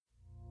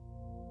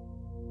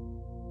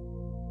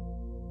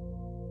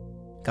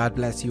God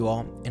bless you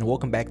all, and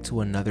welcome back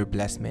to another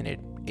Blessed Minute,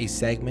 a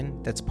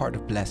segment that's part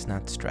of Blessed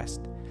Not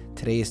Stressed.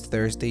 Today is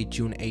Thursday,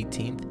 June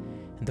 18th,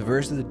 and the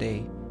verse of the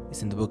day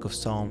is in the book of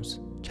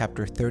Psalms,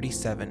 chapter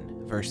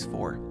 37, verse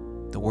 4.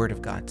 The Word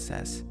of God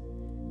says,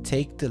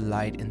 "Take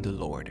delight in the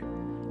Lord,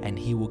 and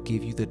He will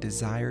give you the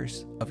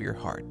desires of your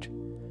heart."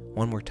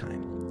 One more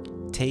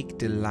time. Take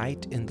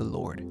delight in the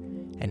Lord,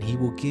 and He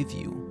will give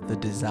you the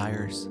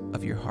desires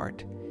of your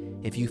heart.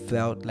 If you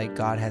felt like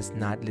God has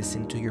not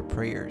listened to your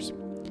prayers,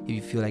 if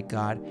you feel like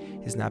God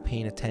is not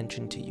paying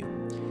attention to you,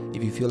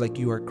 if you feel like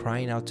you are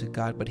crying out to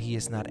God but He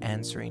is not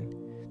answering,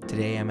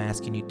 today I'm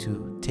asking you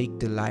to take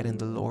delight in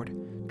the Lord,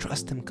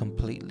 trust Him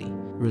completely,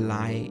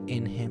 rely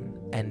in Him,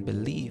 and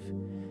believe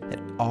that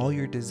all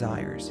your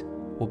desires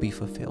will be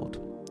fulfilled.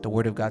 The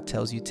Word of God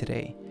tells you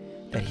today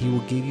that He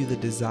will give you the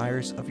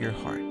desires of your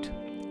heart.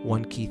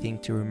 One key thing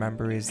to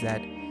remember is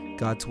that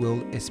God's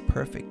will is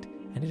perfect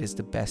and it is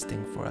the best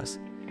thing for us.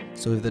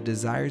 So if the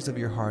desires of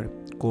your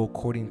heart go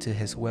according to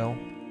His will,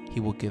 He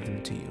will give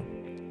them to you.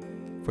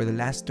 For the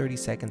last 30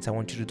 seconds, I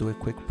want you to do a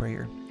quick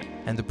prayer.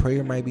 And the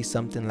prayer might be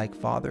something like,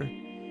 "Father,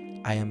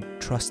 I am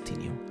trusting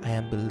you. I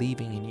am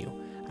believing in you.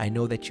 I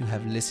know that you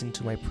have listened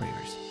to my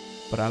prayers."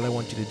 But all I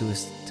want you to do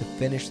is to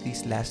finish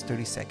these last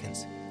 30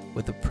 seconds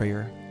with a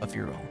prayer of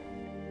your own.